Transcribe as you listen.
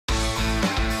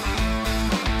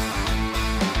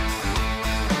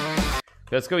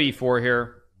Let's go e4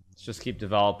 here. Let's just keep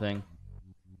developing.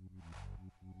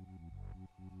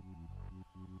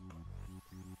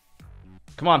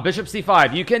 Come on, bishop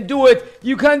c5. You can do it.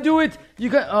 You can do it. You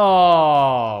can.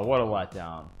 Oh, what a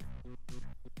letdown.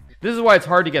 This is why it's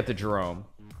hard to get the Jerome.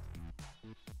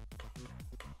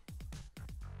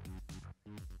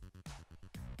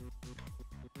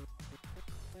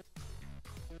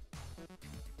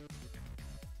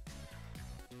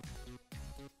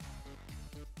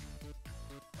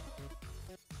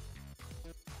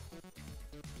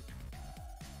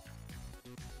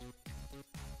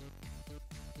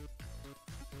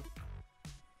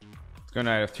 Go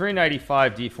knight f3, knight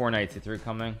e5, d4, knight c3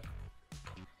 coming.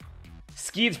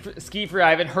 Ski free. I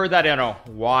haven't heard that in a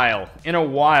while. In a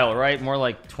while, right? More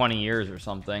like 20 years or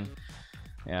something.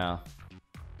 Yeah.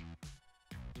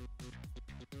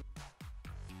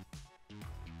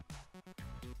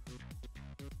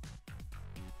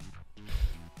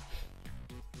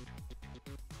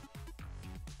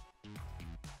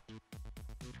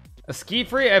 A ski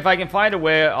free. If I can find a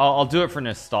way, I'll do it for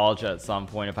nostalgia at some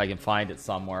point if I can find it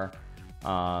somewhere.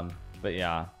 But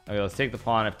yeah, okay, let's take the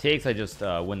pawn. If takes, I just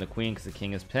win the queen because the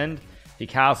king is pinned. If he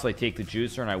castles, I take the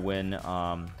juicer and I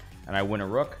win a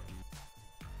rook.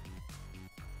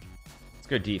 Let's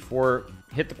go d4,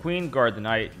 hit the queen, guard the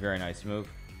knight. Very nice move.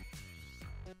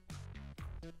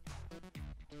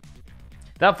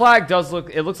 That flag does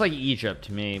look, it looks like Egypt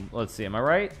to me. Let's see, am I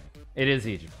right? It is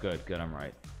Egypt. Good, I'm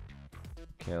right.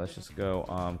 Okay, let's just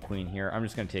go queen here. I'm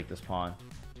just gonna take this pawn.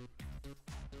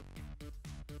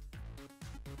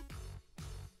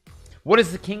 What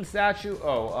is the king statue?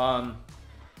 Oh,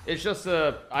 it's just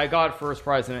I got first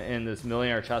prize in this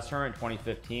millionaire chess tournament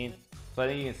 2015. So I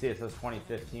think you can see it says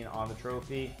 2015 on the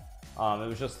trophy. It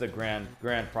was just the grand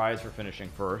prize for finishing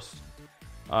first.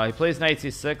 He plays knight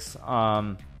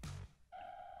c6.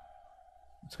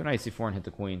 Let's go knight c4 and hit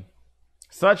the queen.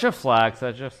 Such a flag,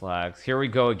 such a flag. Here we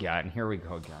go again. Here we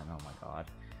go again. Oh my god.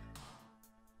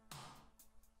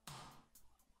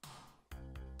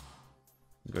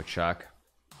 Go check.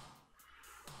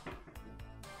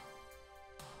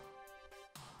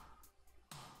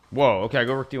 Whoa, okay, I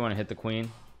go rook d1 and hit the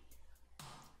queen.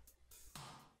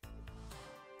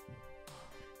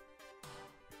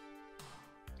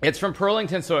 It's from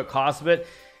Purlington, so it costs a bit.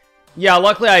 Yeah,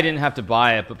 luckily I didn't have to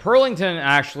buy it, but Purlington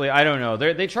actually, I don't know,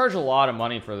 they charge a lot of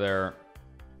money for their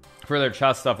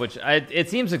chess stuff, which it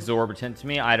seems exorbitant to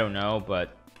me. I don't know,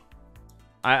 but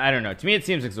I don't know. To me, it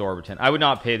seems exorbitant. I would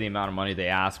not pay the amount of money they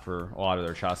ask for a lot of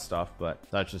their chess stuff, but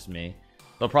that's just me.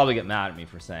 They'll probably get mad at me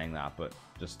for saying that, but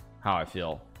just how I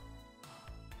feel.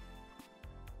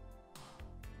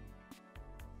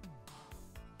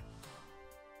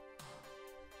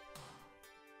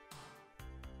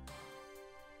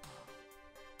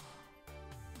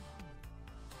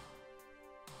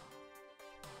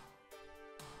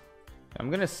 I'm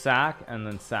gonna sack and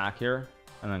then sack here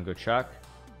and then go check.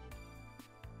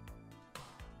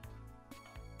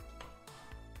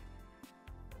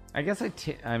 I guess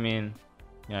I mean,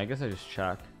 yeah, I guess I just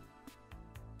check.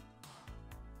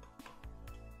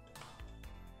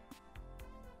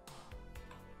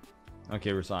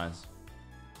 Okay, resigns.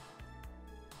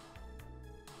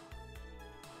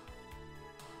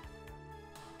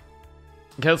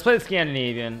 Okay, let's play the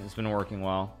Scandinavian. It's been working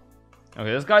well.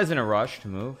 Okay, this guy's in a rush to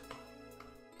move.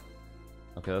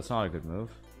 Okay, that's not a good move.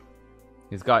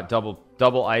 He's got double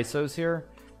ISOs here.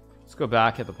 Let's go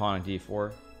back, hit the pawn on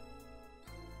d4.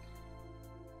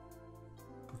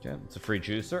 Okay, it's a free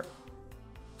juicer.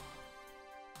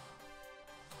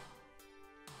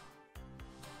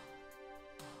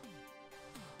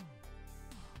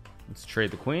 Let's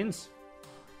trade the queens.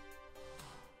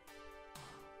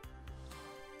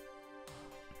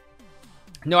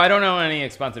 No, I don't know any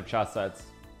expensive chess sets.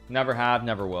 Never have,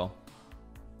 never will.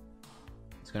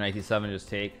 Let's go knight d7, just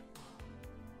take.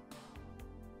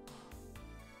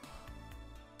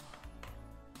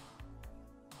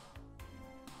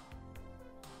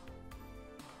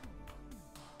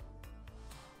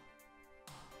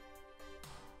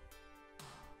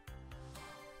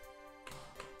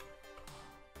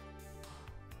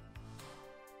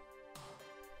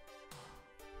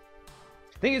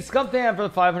 Thank you, Scumpfan, for the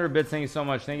 500 bits. Thank you so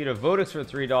much. Thank you to Vodix for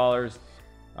the $3.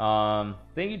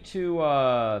 Thank you to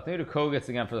Kogits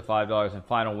again for the $5, and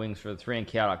Final Wings for the 3, and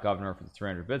Chaotic Governor for the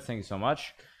 300 bits. Thank you so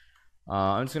much.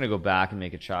 I'm just gonna go back and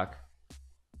make a check.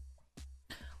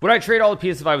 Would I trade all the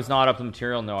pieces if I was not up the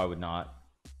material? No, I would not.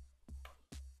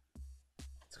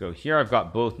 Let's go here. I've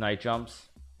got both knight jumps.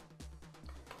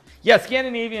 Yeah,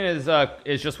 Scandinavian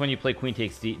is just when you play queen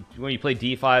takes d, when you play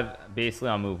d5 basically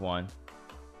on move 1.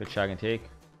 Good check and take.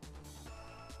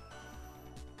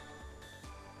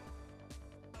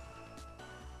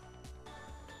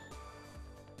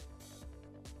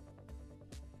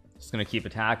 Just gonna keep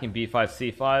attacking. B5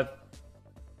 C5.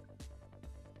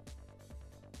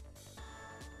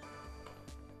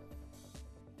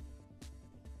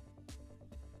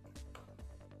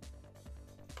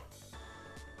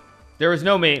 There was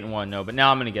no mate in one, no, but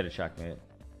now I'm gonna get a checkmate.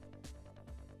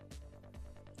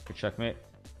 Good checkmate.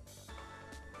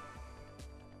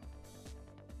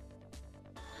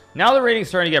 Now the rating's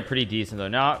starting to get pretty decent though.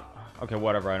 Now, okay,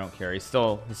 whatever, I don't care. He's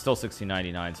still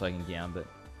 1699, so I can Gambit.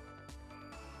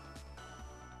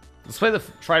 Let's play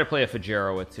try to play a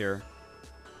Fajerowitz here.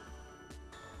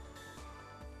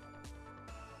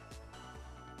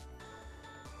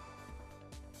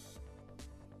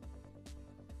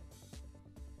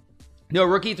 No,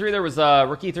 rookie 3 there was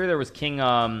king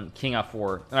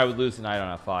f4 and I would lose the knight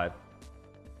on f5.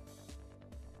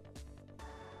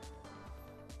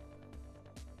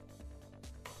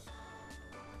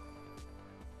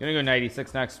 Gonna go knight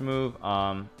e6 next move.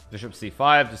 Bishop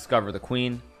c5, discover the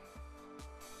queen.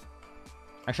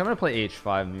 Actually, I'm gonna play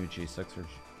h5, move g6 or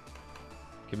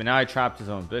okay, but now I trapped his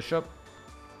own bishop.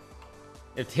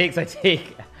 If takes, I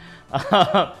take.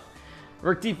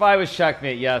 Rook d5 was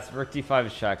checkmate. Yes, rook d5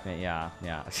 was checkmate. Yeah.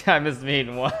 I missed a mate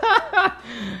in one.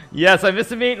 Yes, I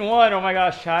missed a mate in one. Oh my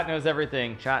gosh, chat knows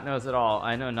everything. Chat knows it all.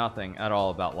 I know nothing at all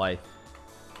about life.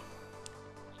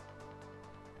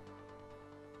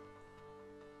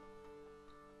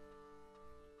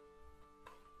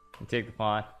 You take the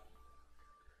pawn.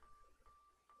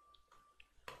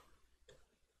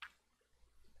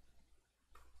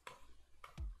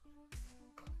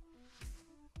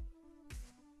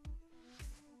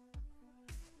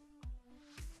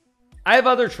 I have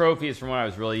other trophies from when I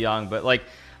was really young, but like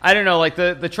I don't know, like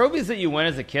the trophies that you win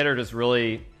as a kid are just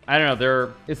really, I don't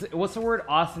know, what's the word,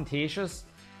 ostentatious?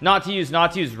 Not to use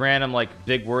random like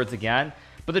big words again,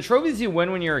 but the trophies you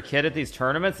win when you're a kid at these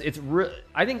tournaments,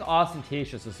 I think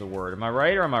ostentatious is the word. Am I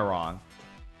right or am I wrong?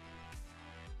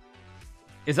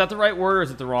 Is that the right word or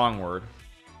is it the wrong word?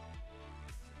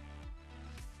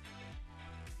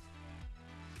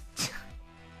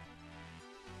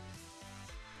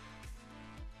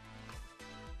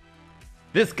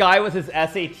 This guy with his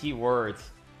SAT words.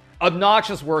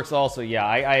 Obnoxious works also. Yeah,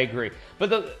 I agree. But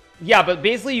but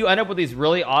basically you end up with these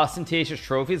really ostentatious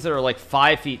trophies that are like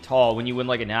 5 feet tall when you win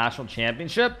like a national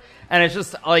championship. And it's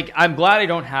just like, I'm glad I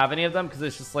don't have any of them because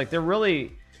it's just like,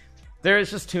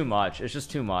 there's just too much. It's just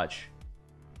too much.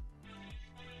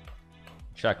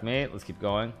 Checkmate. Let's keep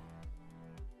going.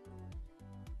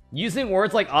 Using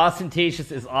words like ostentatious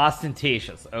is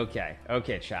ostentatious. Okay.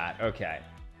 Okay, chat. Okay.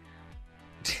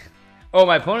 Oh,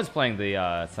 my opponent's playing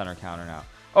the center counter now.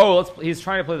 Oh, he's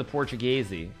trying to play the Portuguese.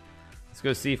 Let's go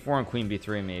c4 and queen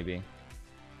b3 maybe.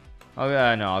 Oh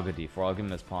yeah, no, I'll go d4. I'll give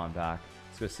him his pawn back.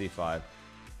 Let's go c5.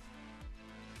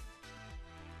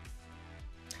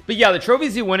 But yeah, the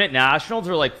trophies you win at nationals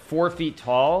are like 4 feet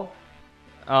tall,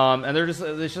 and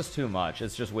it's just too much.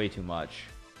 It's just way too much.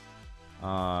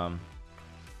 Play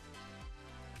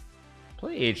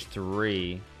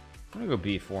h3. I'm gonna go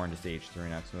b4 and just h3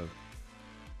 next move.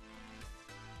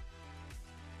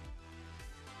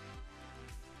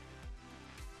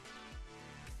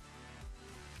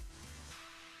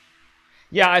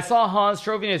 Yeah, I saw Han's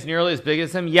trophy and it's nearly as big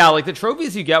as him. Yeah, like the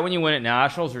trophies you get when you win at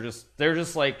nationals are they're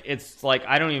just like, it's like,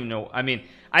 I don't even know. I mean,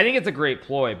 I think it's a great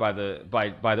ploy by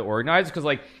the organizers, because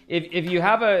like if you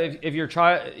have if your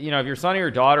child, you know, if your son or your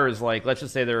daughter is like, let's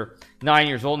just say they're 9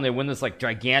 years old and they win this like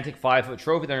gigantic 5-foot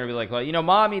trophy, they're gonna be like, well, you know,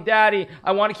 mommy, daddy,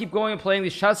 I want to keep going and playing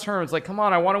these chess tournaments. Like, come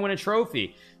on, I want to win a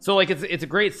trophy. So like it's a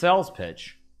great sales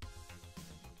pitch.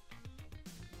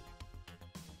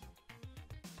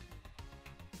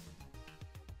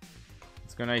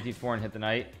 Let's go knight d4 and hit the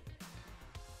knight.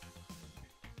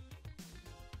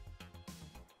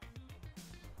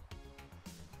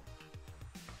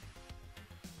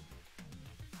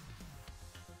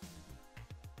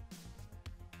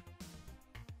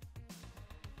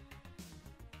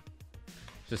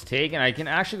 Just take, and I can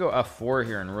actually go f4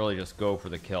 here and really just go for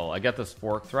the kill. I get this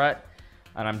fork threat,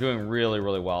 and I'm doing really,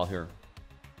 really well here.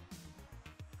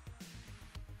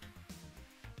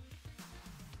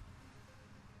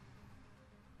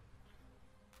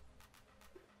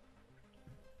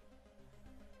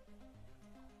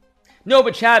 No,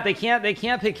 but chat, they can't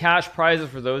pay cash prizes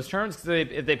for those terms, because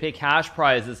if they pay cash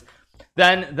prizes,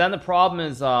 then the problem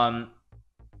is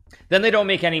then they don't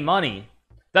make any money.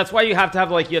 That's why you have to have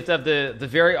the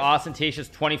very ostentatious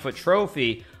 20-foot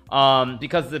trophy,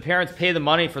 because the parents pay the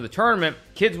money for the tournament,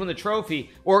 kids win the trophy,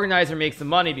 organizer makes the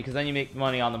money, because then you make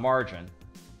money on the margin.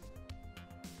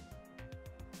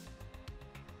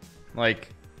 Like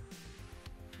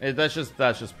that's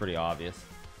just pretty obvious.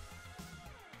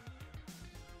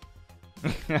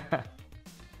 Because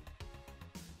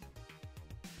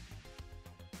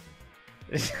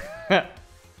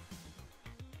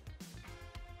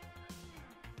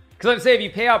I'm saying if you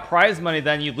pay out prize money,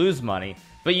 then you lose money,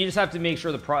 but you just have to make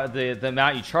sure the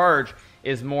amount you charge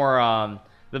is more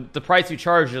the price you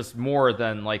charge is more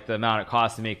than like the amount it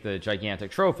costs to make the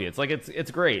gigantic trophy. It's like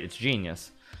it's great, it's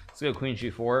genius. Let's go queen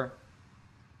g4.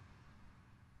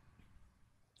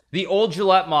 The old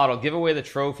Gillette model, give away the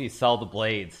trophy, sell the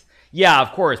blades. Yeah,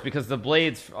 of course, because the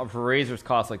blades for razors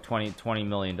cost like $20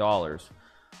 million. Let's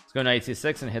go knight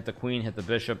c6 and hit the queen, hit the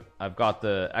bishop. I've got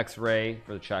the X-ray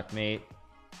for the checkmate.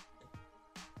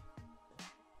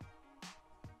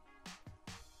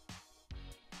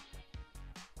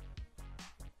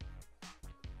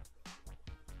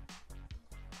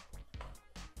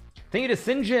 Thank you to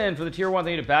Sinjin for the tier 1.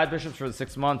 Thank you to Bad Bishops for the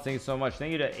 6 months. Thank you so much.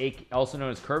 Thank you to Ake, also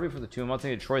known as Kirby, for the 2 months.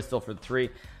 Thank you to Troy Still for the 3.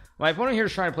 My opponent here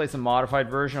is trying to play some modified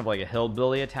version of like a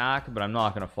hillbilly attack, but I'm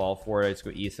not going to fall for it. I just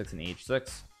go e6 and h6.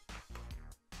 Let's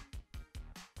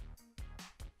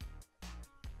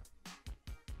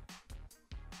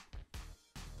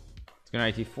go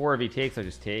knight t4. If he takes, I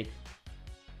just take.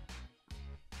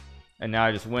 And now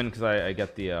I just win because I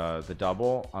get the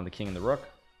double on the king and the rook.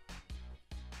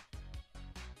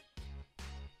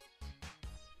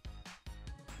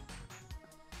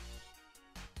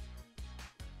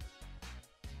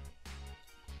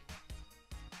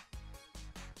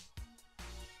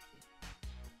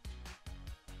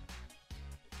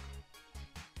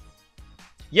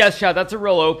 Yes, chat, that's a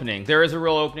real opening. There is a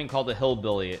real opening called the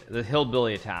hillbilly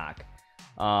attack.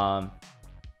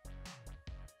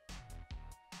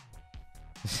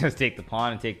 Just take the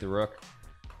pawn and take the rook.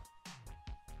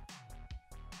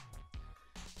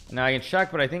 Now I can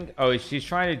check, but I think she's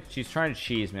trying to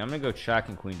cheese me. I'm gonna go check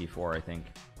and queen d4. I think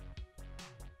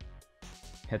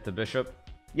hit the bishop.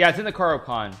 Yeah, it's in the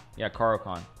Caro-Kann. Yeah,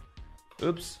 Caro-Kann.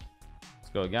 Oops. Let's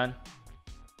go again.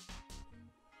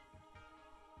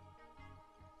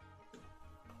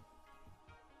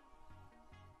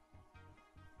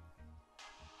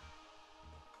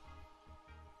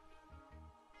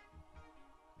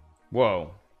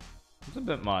 Whoa, it's a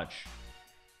bit much.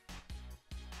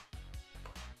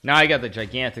 Now I got the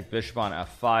gigantic bishop on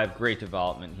f5. Great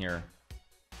development here.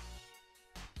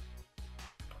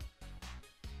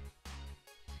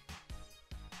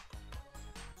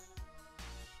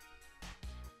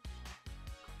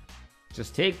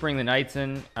 Just take, bring the knights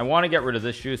in. I want to get rid of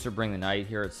this juicer, bring the knight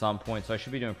here at some point, so I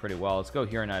should be doing pretty well. Let's go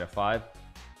here, knight f5.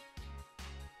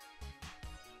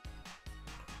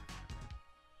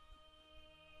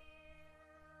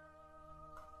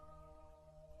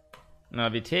 Now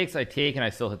if he takes, I take, and I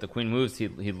still hit the queen moves,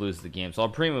 he'd lose the game. So I'll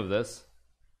pre-move this.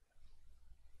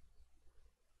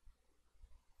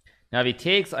 Now if he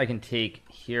takes, I can take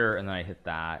here, and then I hit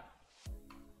that.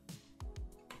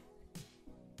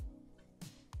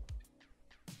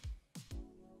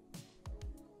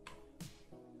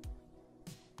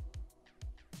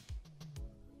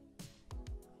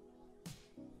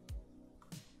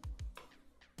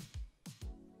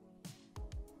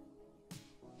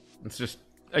 It's just,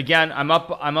 again, I'm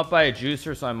up by a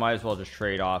juicer, so I might as well just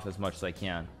trade off as much as I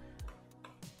can.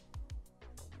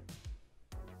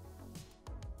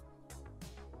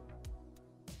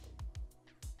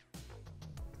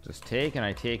 Just take, and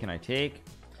I take, and I take,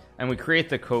 and we create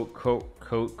the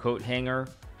coat hanger,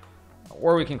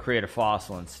 or we can create a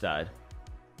fossil instead.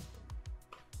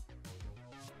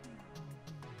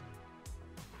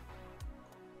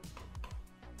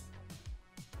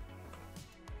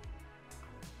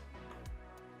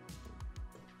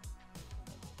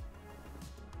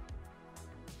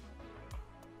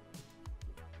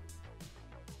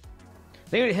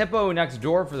 Thank you to Hippo next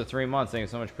door for the 3 months. Thank you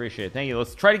so much, appreciate it. Thank you.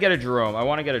 Let's try to get a Jerome. I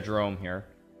want to get a Jerome here.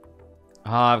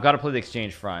 I've got to play the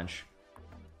exchange French.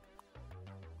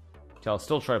 So I'll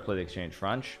still try to play the exchange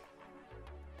French.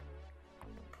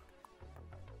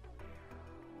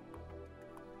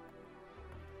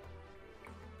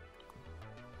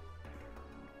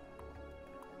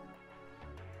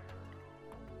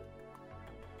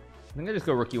 I think I just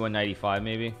go rookie 195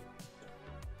 maybe.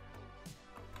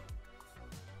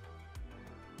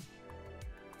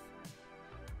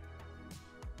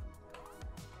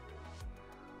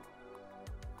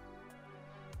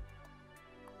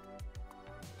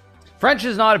 French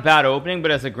is not a bad opening, but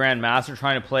as a Grandmaster,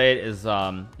 trying to play it is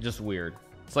just weird.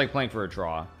 It's like playing for a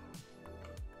draw.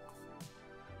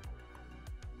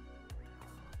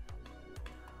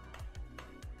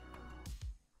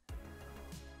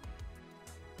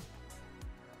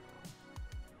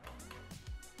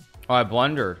 Oh, I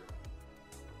blundered.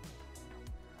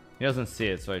 He doesn't see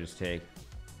it, so I just take.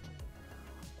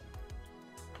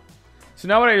 So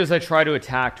now what I do is I try to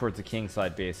attack towards the king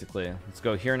side, basically. Let's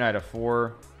go here, knight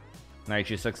f4, knight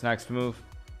g6 next move.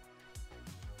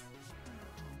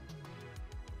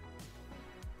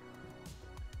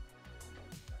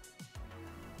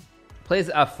 Plays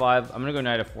f5. I'm gonna go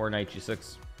knight f4, knight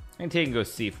g6. I can take and go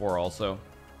c4 also.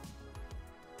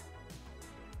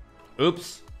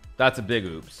 Oops. That's a big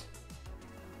oops.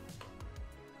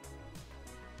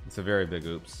 It's a very big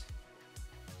oops.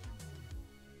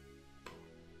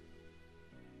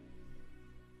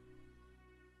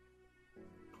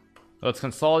 Let's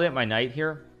consolidate my knight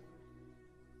here.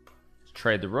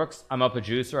 Trade the rooks. I'm up a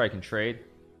juicer. I can trade.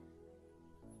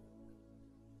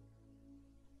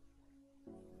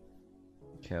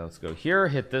 Okay, let's go here.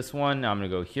 Hit this one. Now I'm gonna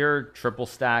go here. Triple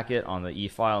stack it on the e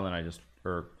file, and then I just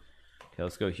okay.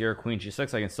 Let's go here. Queen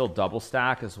g6. I can still double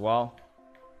stack as well.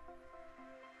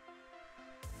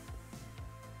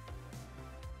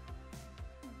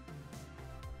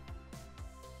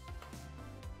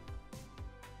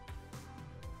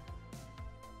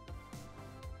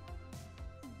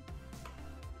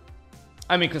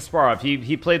 I mean, Kasparov,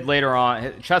 he played later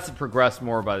on. Chess had progressed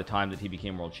more by the time that he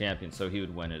became world champion, so he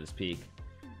would win at his peak.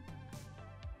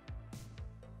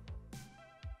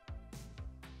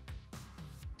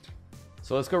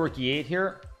 So let's go rook e8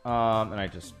 here, and I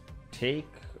just take.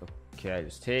 Okay, I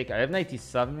just take. I have knight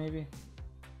d7 maybe.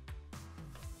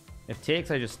 If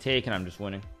takes, I just take, and I'm just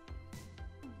winning.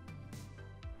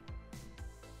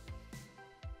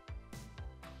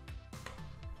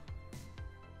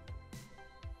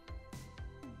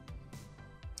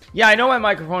 Yeah, I know my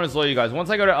microphone is low, you guys. Once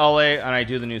I go to LA and I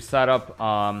do the new setup,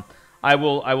 I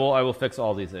will fix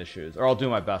all these issues, or I'll do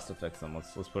my best to fix them.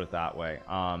 Let's put it that way.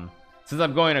 Since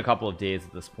I'm going a couple of days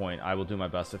at this point, I will do my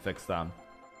best to fix them.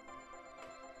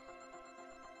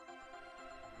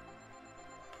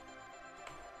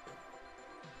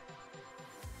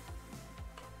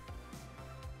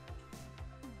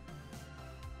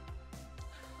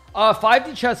 Uh,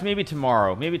 5D chess maybe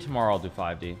tomorrow. Maybe tomorrow I'll do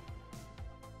 5D.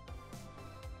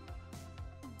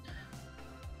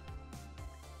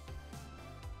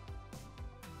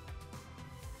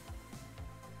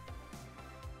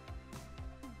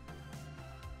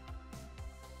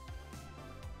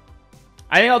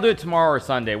 I think I'll do it tomorrow or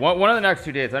Sunday. One of the next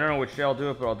 2 days. I don't know which day I'll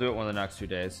do it, but I'll do it one of the next 2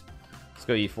 days. Let's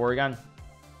go e4 again.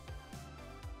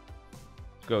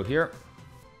 Let's go here.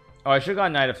 Oh, I should have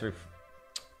gone knight f3.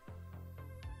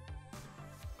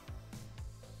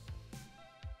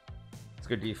 Let's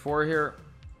go d4 here.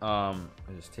 I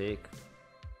just take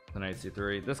the knight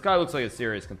c3. This guy looks like a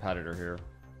serious competitor here.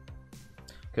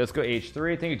 Okay, let's go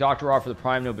h3. Thank you, Dr. Rob, for the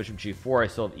prime. No bishop g4. I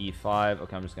still have e5.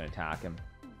 Okay, I'm just going to attack him.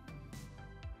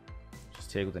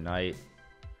 Take with the knight.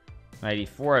 Knight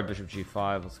e4. I have bishop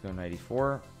g5. Let's go knight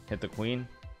e4. Hit the queen.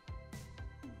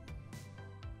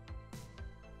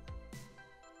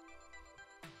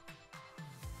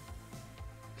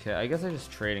 Okay, I guess I just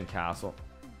trade and castle.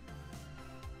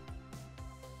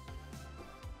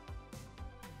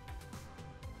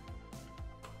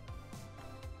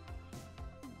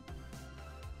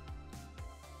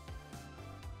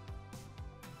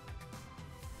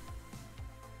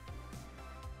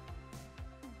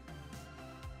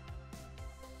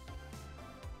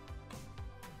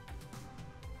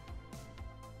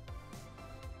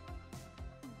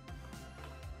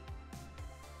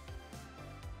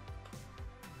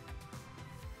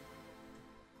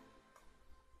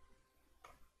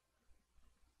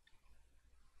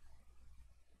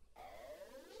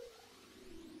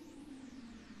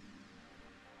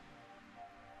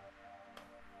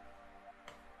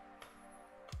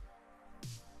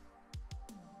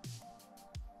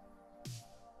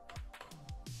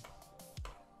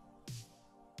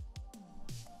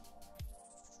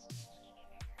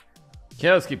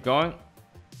 Okay, let's keep going.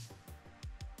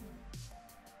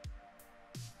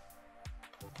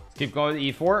 Let's keep going with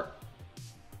e4.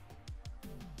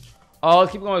 Oh,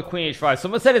 let's keep going with queen h5.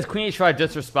 Someone said it's queen h5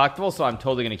 disrespectful, so I'm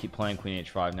totally going to keep playing queen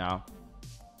h5 now.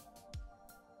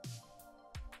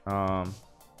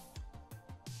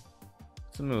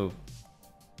 It's a move.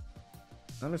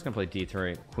 I'm just going to play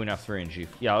d3, queen f3 and g.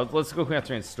 Yeah, let's go queen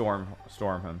f3 and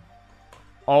storm him.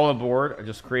 All aboard. I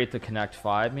just create the connect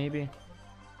 5 maybe.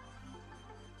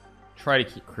 Try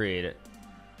to create it.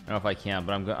 I don't know if I can,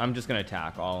 but I'm just gonna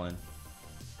attack all in.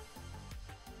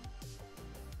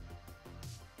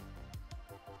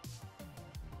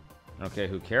 Okay,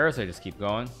 who cares? I just keep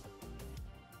going.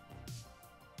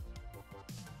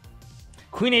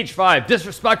 Queen h5,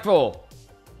 disrespectful.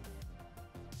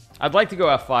 I'd like to go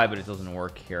f5, but it doesn't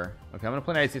work here. Okay, I'm gonna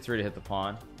play knight c3 to hit the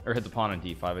pawn, or hit the pawn on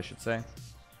d5, I should say.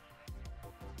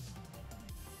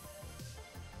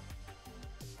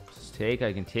 take.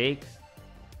 I can take.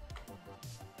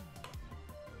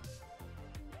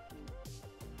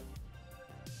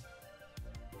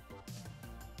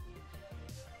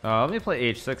 Let me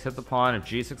play h6, hit the pawn. If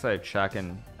g6, I check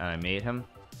and I mate him.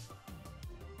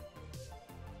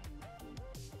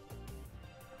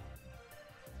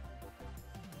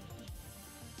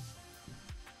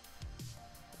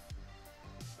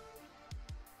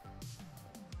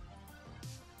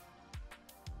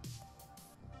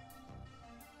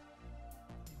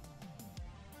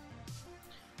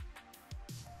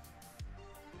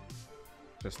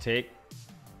 Just take.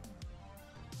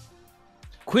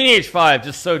 Queen h5,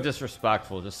 just so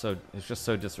disrespectful. It's just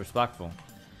so disrespectful.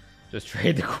 Just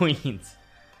trade the queens.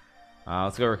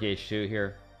 Let's go rook h2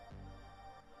 here.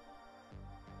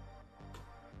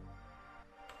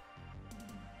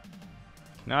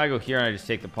 Now I go here and I just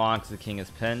take the pawn because the king is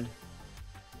pinned.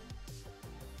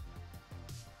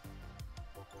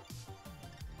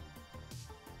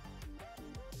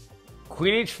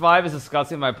 Queen h5 is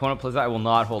disgusting. My opponent plays that. I will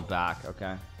not hold back.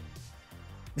 Okay.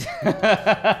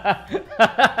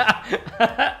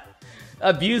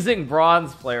 Abusing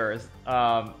bronze players.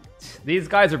 These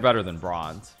guys are better than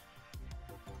bronze.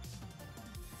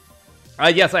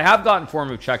 Yes, I have gotten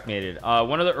 4-move checkmated.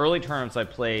 One of the early tournaments I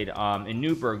played in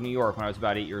Newburgh, New York, when I was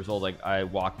about 8 years old, I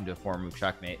walked into a 4-move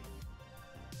checkmate.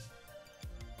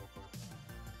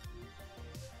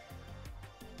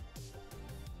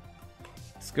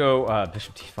 Let's go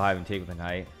bishop d5 and take with a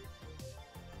knight.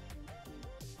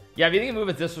 Yeah, if you think a move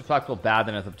is disrespectful, bad,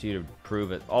 then it's up to you to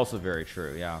prove it. Also very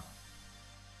true, yeah.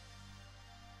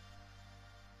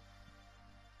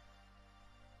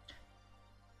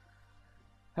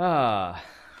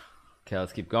 Okay,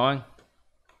 let's keep going.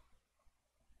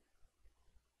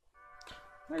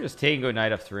 I just take and go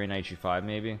knight f3, knight g5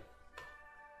 maybe.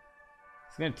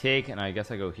 It's gonna take, and I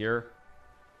guess I go here.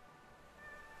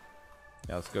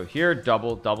 Yeah, let's go here.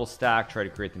 Double stack. Try to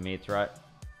create the mate threat.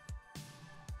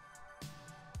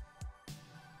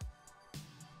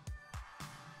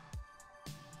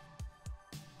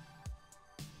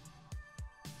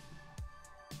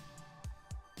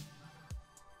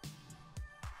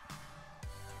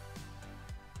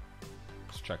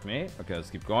 Let's checkmate. Okay, let's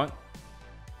keep going.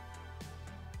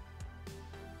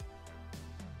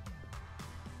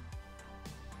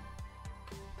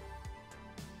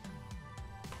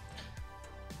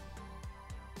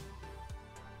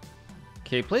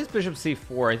 Okay, plays bishop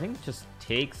c4. I think it just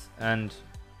takes, and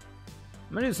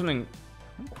I'm gonna do something.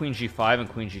 Queen g5 and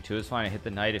queen g2 is fine. I hit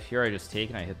the knight. If here I just take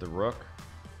and I hit the rook.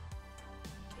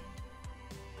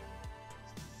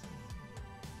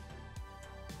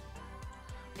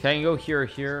 Okay, I can go here,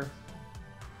 here.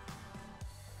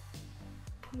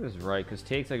 This is right, because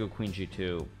takes, I go queen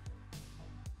g2.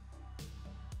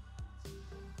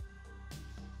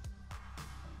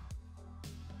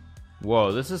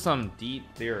 Whoa, this is some deep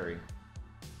theory.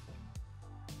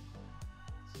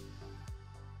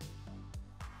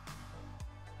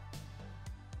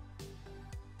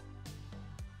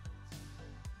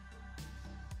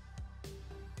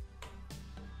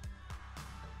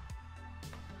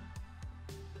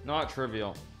 Not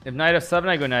trivial. If knight f7,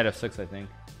 I go knight f6, I think.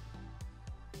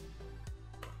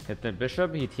 Hit the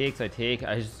bishop, he takes, I take.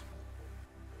 I just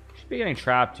should be getting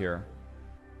trapped here.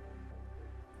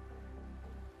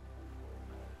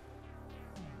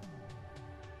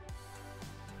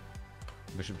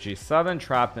 Bishop g7,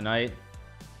 trap the knight.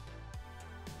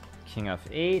 King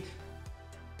f8.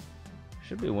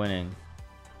 Should be winning.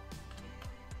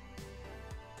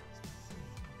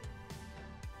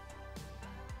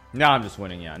 Now I'm just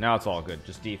winning, yeah. Now it's all good.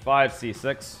 Just d5,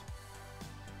 c6.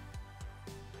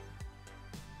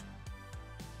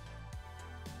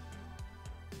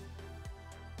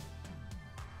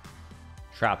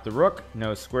 Trap the rook,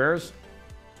 no squares.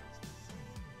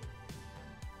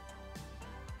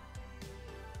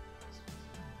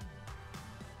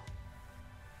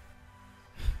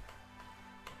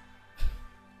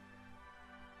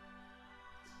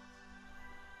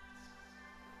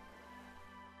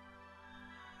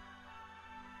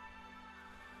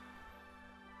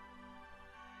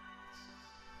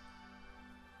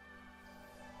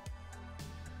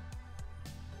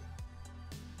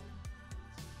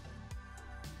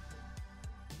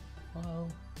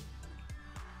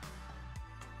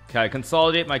 Okay, I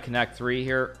consolidate my connect 3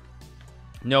 here.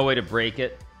 No way to break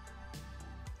it.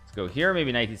 Let's go here,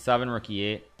 maybe knight d7, rook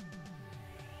e8.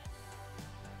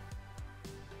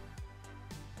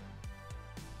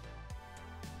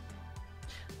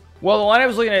 Well, the line I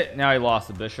was looking at, now I lost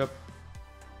the bishop.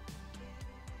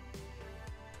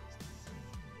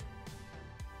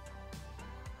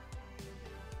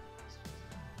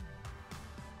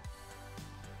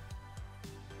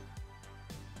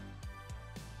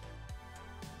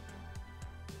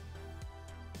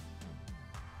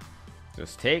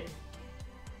 Just take.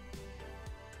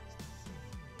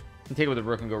 And take it with the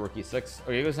rook and go rook e6.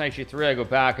 Okay, he goes knight g3. I go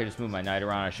back. I just move my knight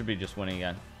around. I should be just winning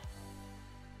again.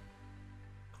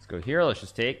 Let's go here. Let's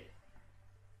just take.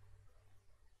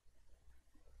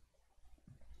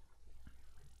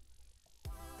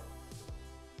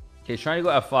 Okay, he's trying to go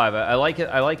f5. I like it.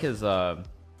 I like his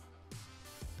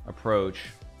approach.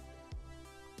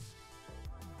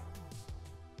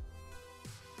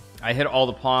 I hit all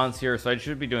the pawns here, so I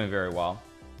should be doing very well.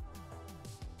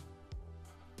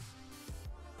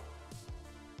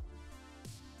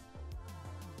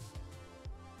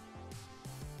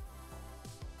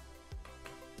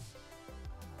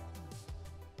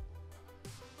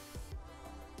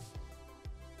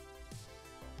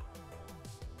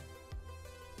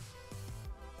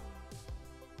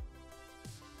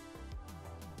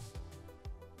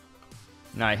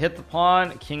 Now I hit the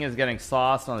pawn. King is getting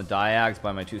sauced on the diags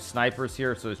by my two snipers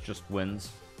here, so it's just wins.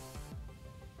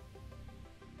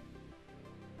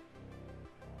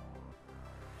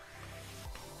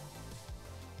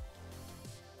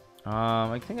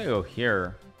 I think I go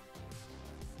here.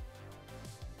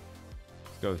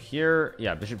 Let's go here.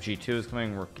 Yeah, bishop g2 is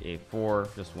coming. Rook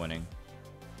a4, just winning.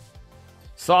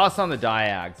 Sauce on the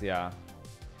diags, yeah.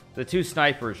 The two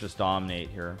snipers just dominate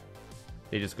here.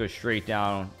 They just go straight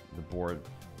down the board.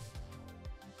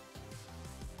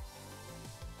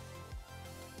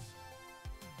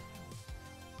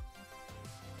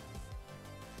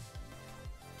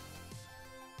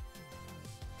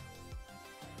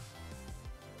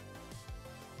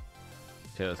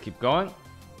 Okay, let's keep going.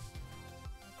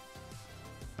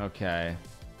 Okay.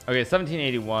 Okay,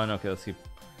 1781. Okay, let's keep.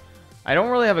 I don't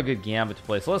really have a good gambit to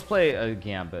play, so let's play a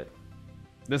gambit.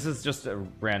 This is just a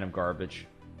random garbage.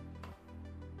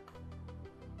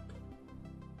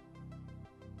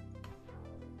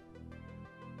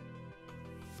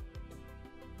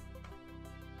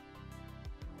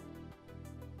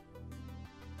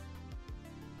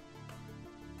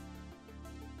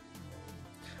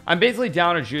 I'm basically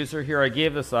down a juicer here. I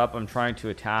gave this up. I'm trying to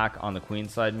attack on the queen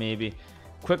side, maybe.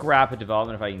 Quick rapid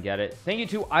development if I can get it. Thank you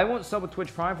to I Won't Sub with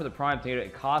Twitch Prime for the Prime. Thank you to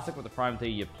Cossack with the Prime.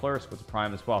 Thank you to Plursk with the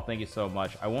Prime as well. Thank you so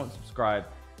much. I won't subscribe.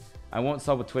 I won't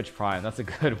sub with Twitch Prime. That's a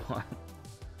good one.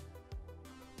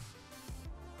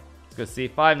 Let's go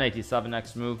c5, knight d7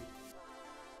 next move.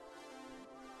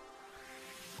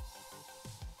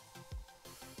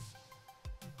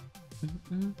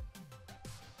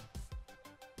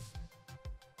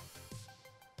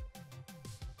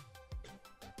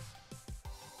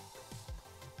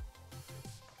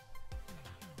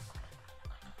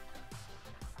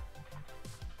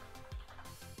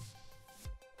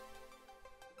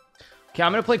 Okay,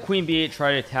 I'm gonna play queen b8,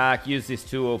 try to attack, use these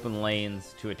two open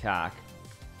lanes to attack.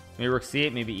 Maybe rook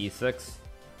c8, maybe e6.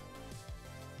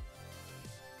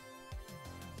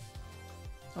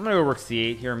 I'm gonna go rook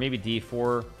c8 here, maybe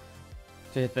d4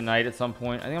 to hit the knight at some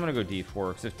point. I think I'm gonna go d4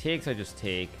 because if takes, I just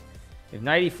take. If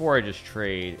knight e4, I just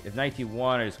trade. If knight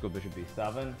d1, I just go bishop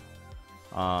b7.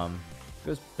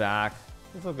 Goes back.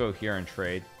 I guess I'll go here and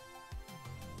trade.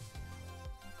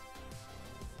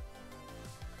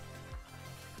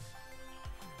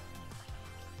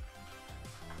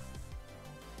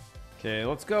 Okay,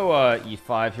 let's go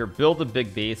e5 here. Build a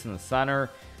big base in the center.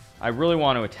 I really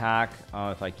want to attack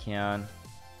if I can.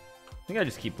 I think I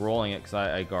just keep rolling it because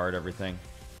I guard everything.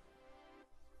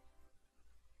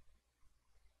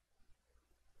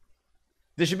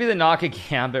 This should be the Naka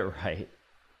Gambit, right?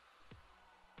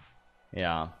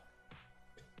 Yeah.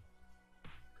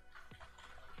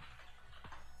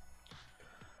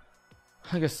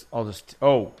 I guess I'll just...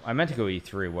 Oh, I meant to go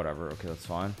e3. Whatever. Okay, that's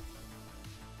fine.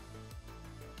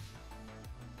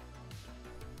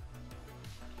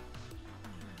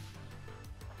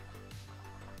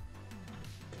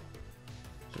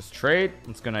 Just trade.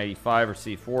 Let's go knight e5 or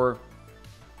c4.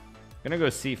 Gonna go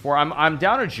c4. I'm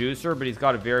down a juicer, but he's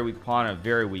got a very weak pawn and a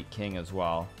very weak king as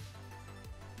well.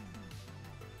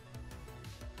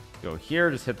 Go here,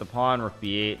 just hit the pawn, rook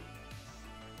b8.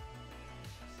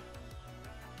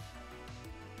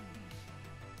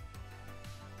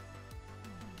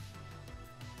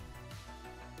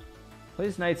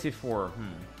 Plays knight c4.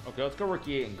 Okay, let's go rook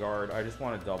e8 and guard. I just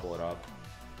want to double it up.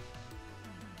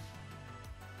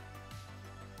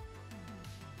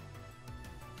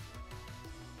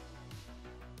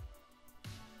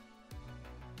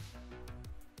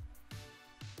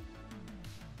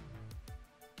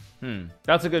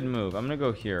 That's a good move. I'm gonna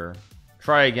go here.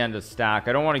 Try again to stack.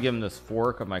 I don't want to give him this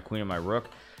fork of my queen and my rook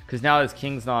because now his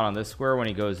king's not on this square. When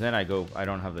he goes in, I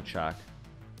don't have the check.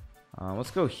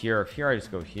 Let's go here. If here, I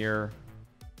just go here.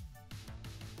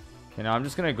 Okay, now I'm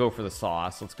just gonna go for the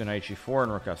sauce. Let's go knight g4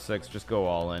 and rook f6. Just go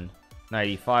all in.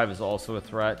 Knight e5 is also a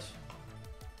threat.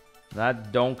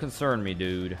 That don't concern me,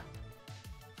 dude.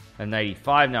 And knight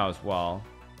e5 now as well.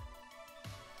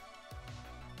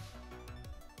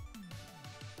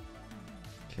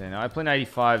 Okay, now I play knight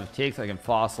e5. If it takes, I can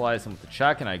fossilize him with the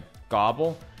check, and I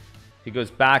gobble. If he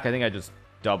goes back, I think I just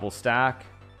double stack.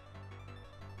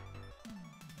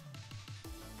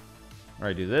 Or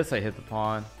I do this, I hit the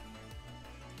pawn.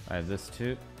 I have this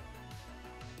too.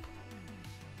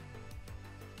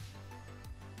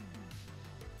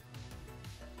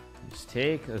 Just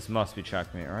take. This must be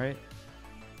checkmate, right?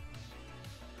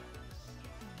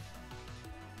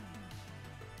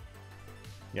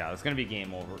 Yeah, it's gonna be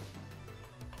game over.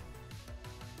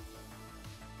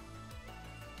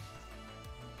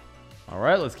 All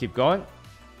right, let's keep going.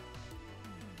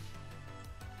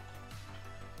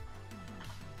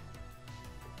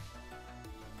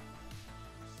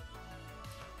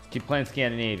 Keep playing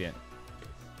Scandinavian.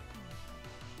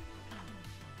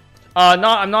 I'm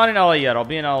not in LA yet. I'll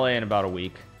be in LA in about a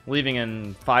week. Leaving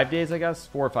in 5 days, I guess.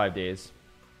 4 or 5 days.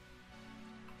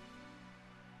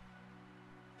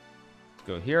 Let's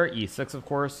go here. E6, of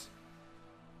course.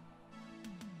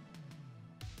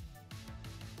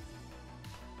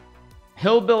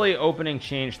 Hillbilly opening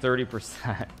change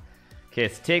 30%. Okay,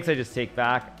 it takes. I just take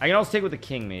back. I can also take with the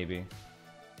king, maybe.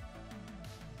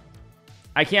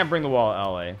 I can't bring the wall at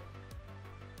LA.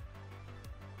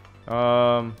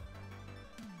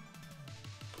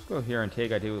 Let's go here and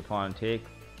take. I take with pawn and take.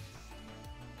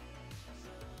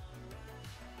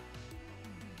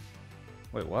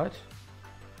 Wait, what?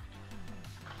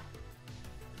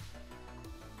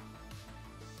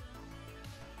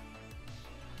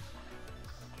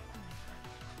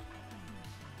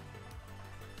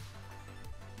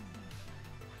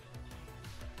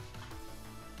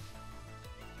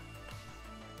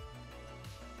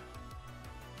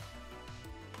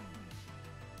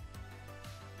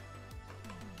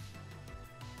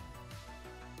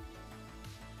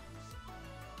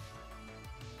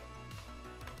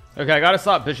 Okay, I gotta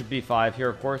stop bishop b5 here,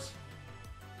 of course.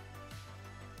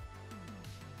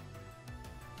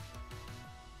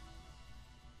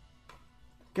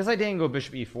 Guess I didn't go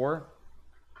bishop e4.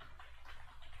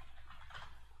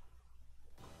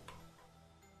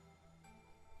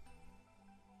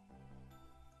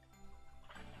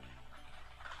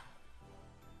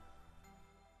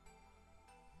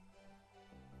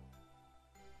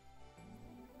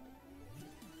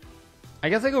 I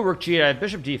guess I go rook g8. I have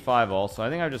bishop d5 also. I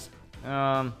think I just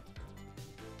I'm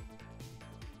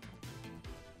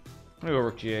gonna go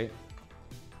rook g8.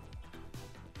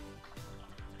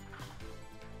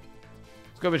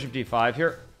 Let's go bishop d5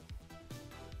 here.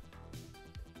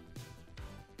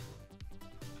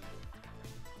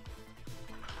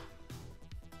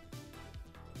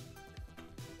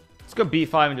 Let's go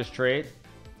b5 and just trade.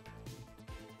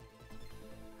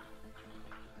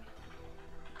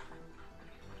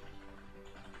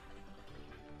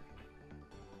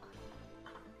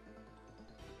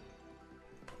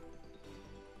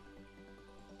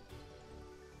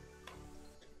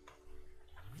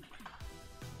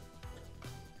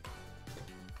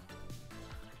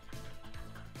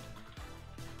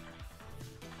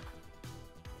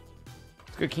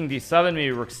 Good king d7, maybe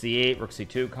rook c8, rook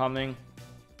c2 coming.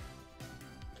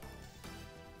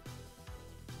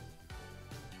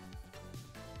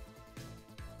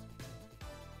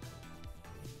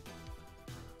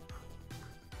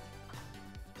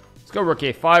 Let's go rook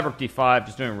a5, rook d5,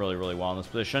 just doing really, really well in this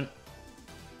position.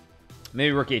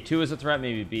 Maybe rook a2 is a threat,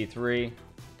 maybe b3.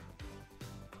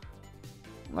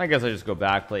 I guess I just go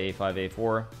back, play a5,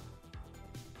 a4.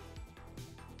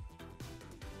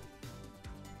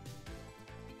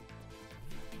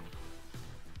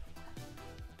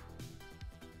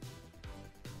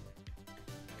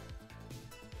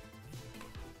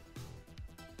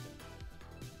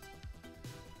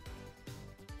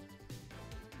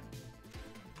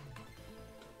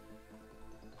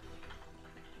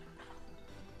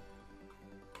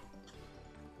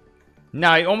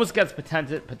 Now he almost gets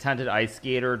patented ice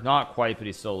skater, not quite, but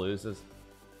he still loses.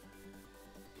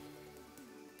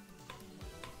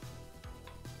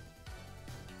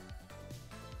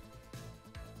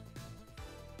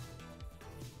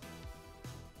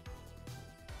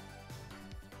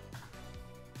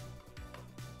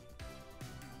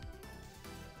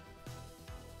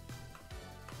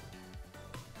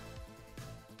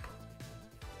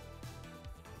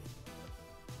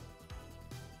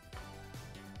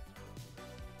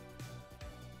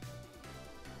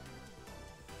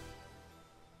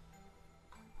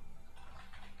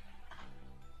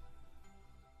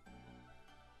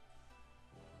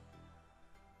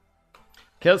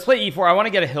 Okay, let's play e4. I want to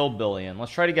get a hillbilly in.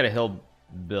 Let's try to get a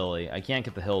hillbilly. I can't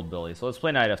get the hillbilly, so let's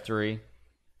play knight f3.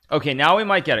 Okay, now we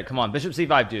might get it. Come on, bishop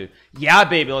c5, dude. Yeah,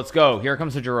 baby, let's go. Here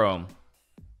comes the Jerome.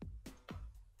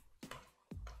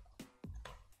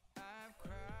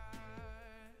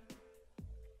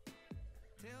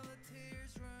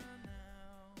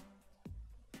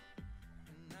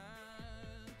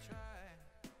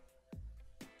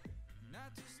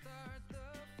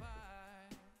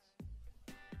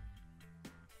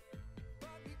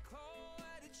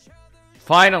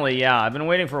 Finally, yeah, I've been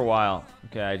waiting for a while.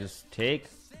 Okay, I just take.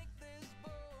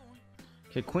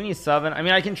 Okay, queen e7. I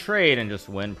mean, I can trade and just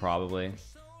win probably.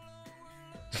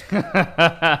 Let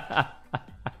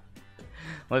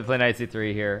me play knight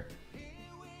c3 here.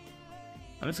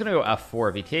 I'm just gonna go f4.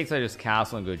 If he takes, I just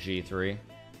castle and go g3.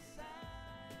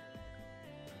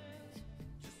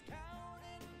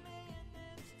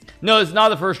 No, it's not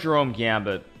the first Jerome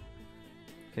Gambit.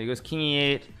 Okay, he goes king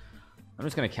e8. I'm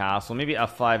just gonna castle. Maybe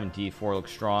f5 and d4 look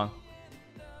strong.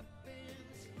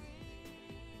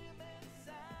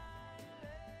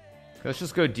 Let's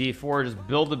just go d4. Just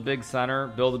build a big center.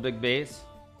 Build a big base.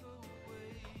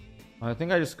 I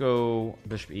think I just go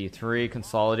bishop e3.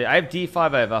 Consolidate. I have d5.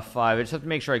 I have f5. I just have to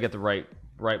make sure I get the right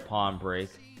pawn break.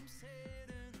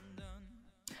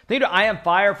 Thank you to I Am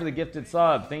Fire for the gifted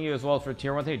sub. Thank you as well for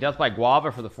tier 1. Thank you Death by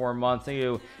Guava for the 4 months. Thank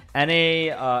you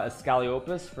NA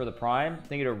Escaliopus for the prime.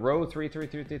 Thank you to Row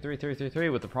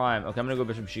 33333333 with the prime. Okay, I'm gonna go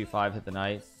bishop g5, hit the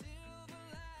knight.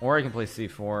 Or I can play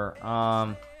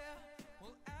c4.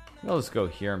 Let's go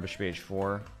here on bishop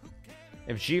h4.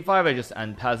 If g5, I just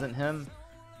end peasant him.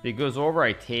 If he goes over,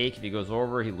 I take. If he goes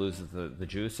over, he loses the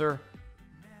juicer.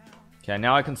 Okay,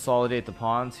 now I consolidate the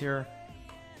pawns here.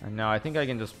 And now I think I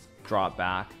can just drop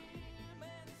back.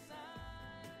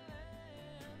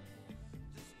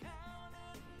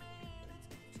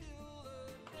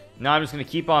 Now I'm just going to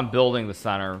keep on building the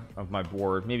center of my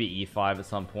board. Maybe e5 at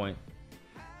some point.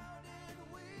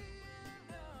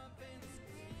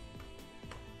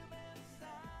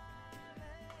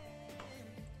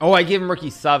 Oh, I gave him rook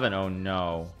e7. Oh,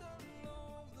 no.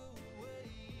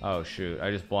 Oh, shoot. I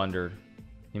just blundered.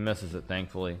 He misses it,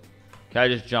 thankfully. Okay, I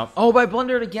just jump. Oh, but I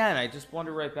blundered again. I just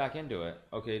blundered right back into it.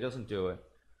 Okay, he doesn't do it.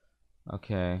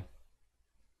 Okay.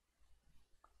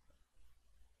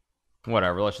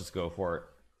 Whatever, let's just go for it.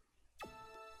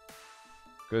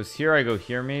 Goes here, I go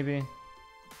here maybe.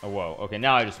 Oh, whoa. Okay,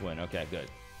 now I just win. Okay, good.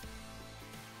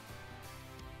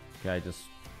 Okay, I just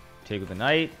take with the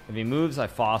knight. If he moves, I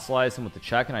fossilize him with the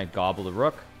check and I gobble the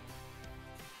rook.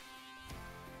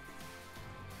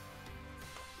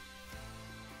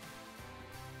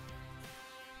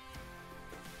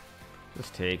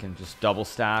 Just take and just double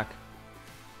stack.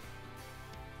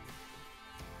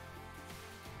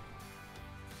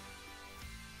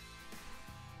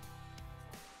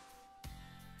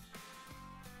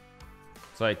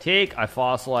 So I take, I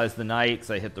fossilize the knight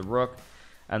because I hit the rook,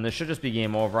 and this should just be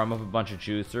game over. I'm up a bunch of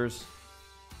juicers.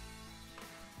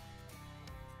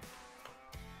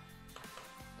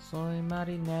 Soy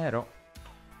marinero.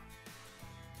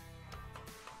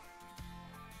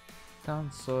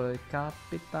 Soy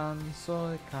capitan,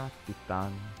 soy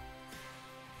capitan.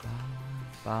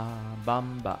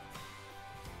 Bamba.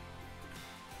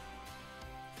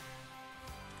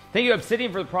 Thank you,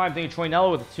 Obsidian, for the prime. Thank you,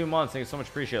 Choinella, with the 2 months. Thank you so much.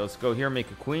 Appreciate it. Let's go here,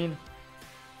 make a queen.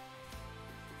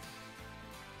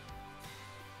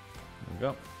 There we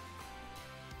go.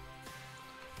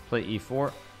 Play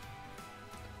e4.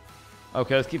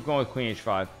 Okay, let's keep going with queen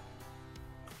h5.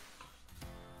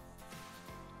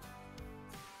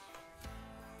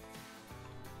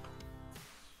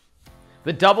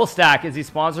 The double stack. Is he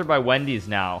sponsored by Wendy's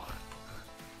now?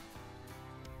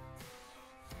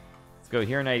 Let's go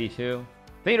here, 92.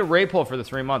 Thank you to Raypol for the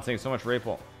 3 months. Thank you so much,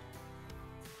 Raypol.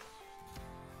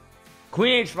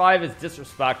 Queen h5 is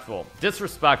disrespectful.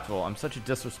 Disrespectful. I'm such a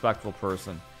disrespectful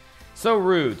person. So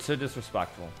rude. So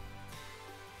disrespectful.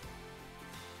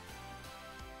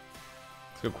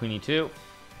 Let's go queen e2.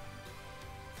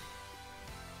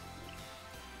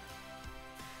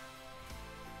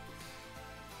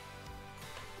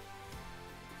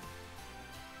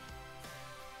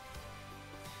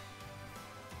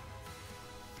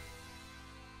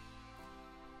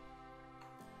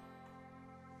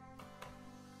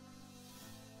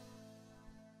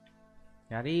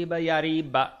 Yariba,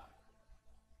 yariba.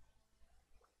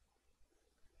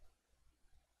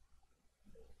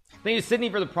 Thank you, Sydney,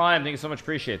 for the prime. Thank you so much.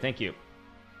 Appreciate it. Thank you.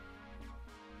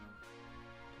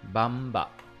 Bamba.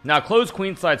 Now close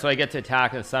queenside so I get to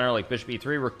attack in the center like bishop e3,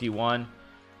 rook d1.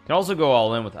 Can also go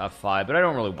all in with f5, but I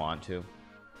don't really want to.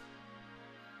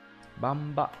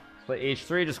 Bamba. Let's play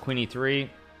h3, just queen e3.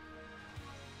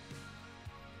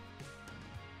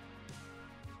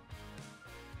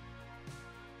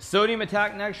 Sodium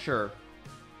attack next, sure.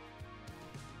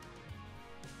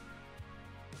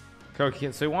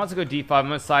 Okay, so he wants to go d5. I'm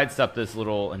gonna sidestep this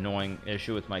little annoying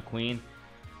issue with my queen.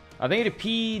 I think it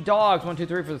P dogs 1 2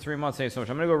 3 for the 3 months. Thank you so much.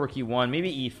 I'm gonna go rook e1,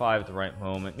 maybe e5 at the right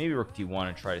moment, maybe rook d1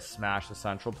 and try to smash the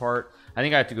central part. I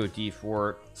think I have to go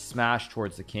d4, smash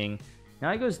towards the king.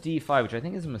 Now he goes d5, which I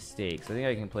think is a mistake, so I think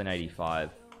I can play knight e5.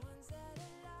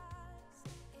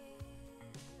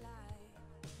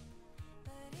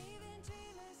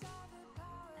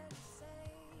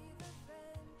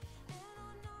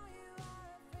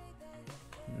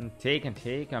 Take and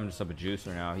take. I'm just up a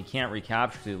juicer now. He can't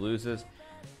recapture because he loses.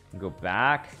 Go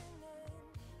back.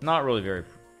 Not really very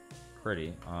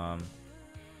pretty. I'm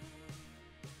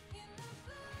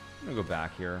gonna go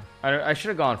back here. I should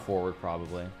have gone forward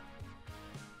probably.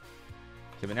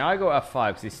 Okay, but now I go f5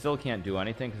 because he still can't do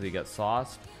anything because he gets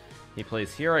sauced. He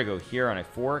plays here. I go here and I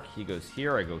fork. He goes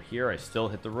here. I go here. I still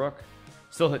hit the rook.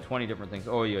 Still hit 20 different things.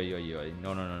 Oh, yeah.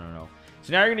 No.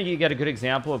 So now you're gonna get a good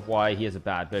example of why he has a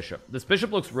bad bishop. This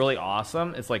bishop looks really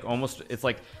awesome. It's like it's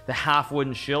like the half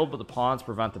wooden shield, but the pawns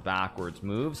prevent the backwards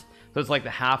moves. So it's like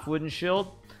the half wooden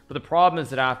shield. But the problem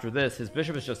is that after this, his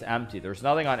bishop is just empty. There's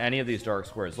nothing on any of these dark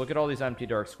squares. Look at all these empty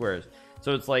dark squares.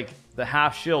 So it's like the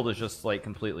half shield is just like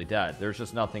completely dead. There's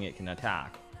just nothing it can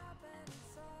attack.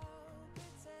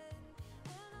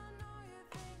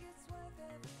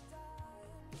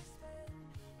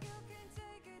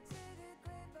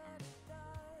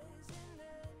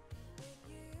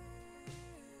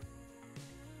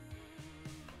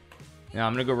 Now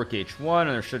I'm gonna go rook h1, and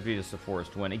there should be just a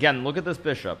forced win. Again, look at this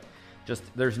bishop. Just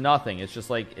there's nothing. It's just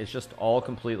like it's just all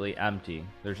completely empty.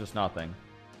 There's just nothing.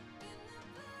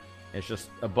 It's just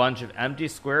a bunch of empty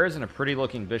squares and a pretty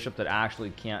looking bishop that actually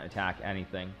can't attack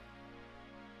anything.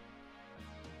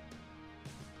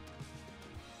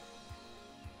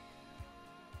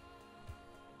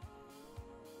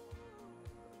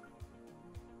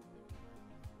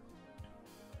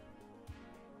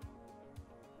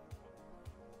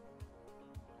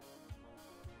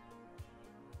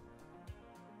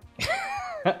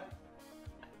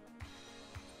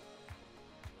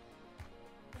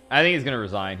 I think he's gonna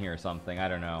resign here or something. I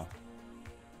don't know.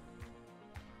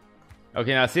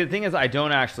 Okay, now see, the thing is, I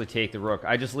don't actually take the rook.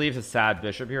 I just leave his sad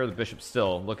bishop here. The bishop's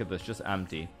still, look at this, just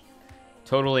empty.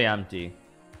 Totally empty.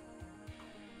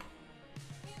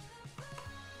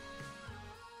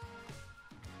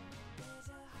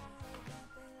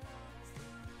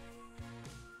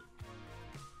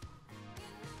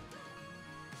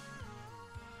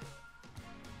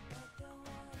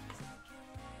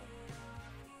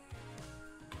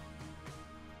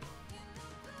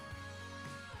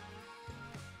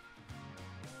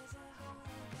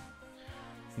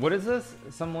 What is this?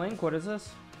 Some link? What is this?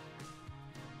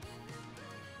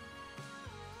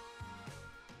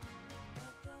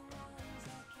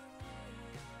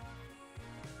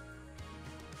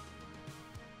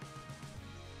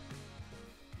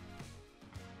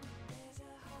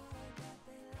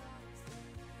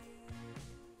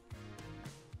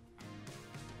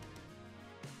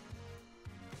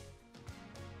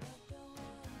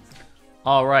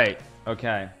 All right.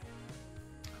 Okay.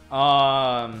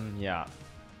 Yeah.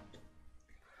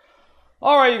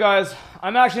 All right, you guys.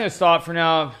 I'm actually gonna stop for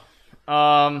now.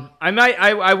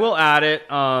 I will add it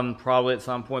probably at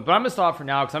some point, but I'm gonna stop for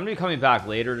now because I'm gonna be coming back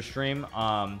later to stream.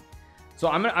 So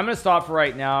I'm gonna stop for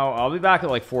right now. I'll be back at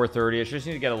like 4:30. I just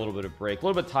need to get a little bit of break, a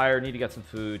little bit tired, need to get some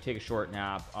food, take a short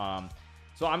nap.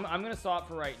 So I'm gonna stop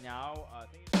for right now.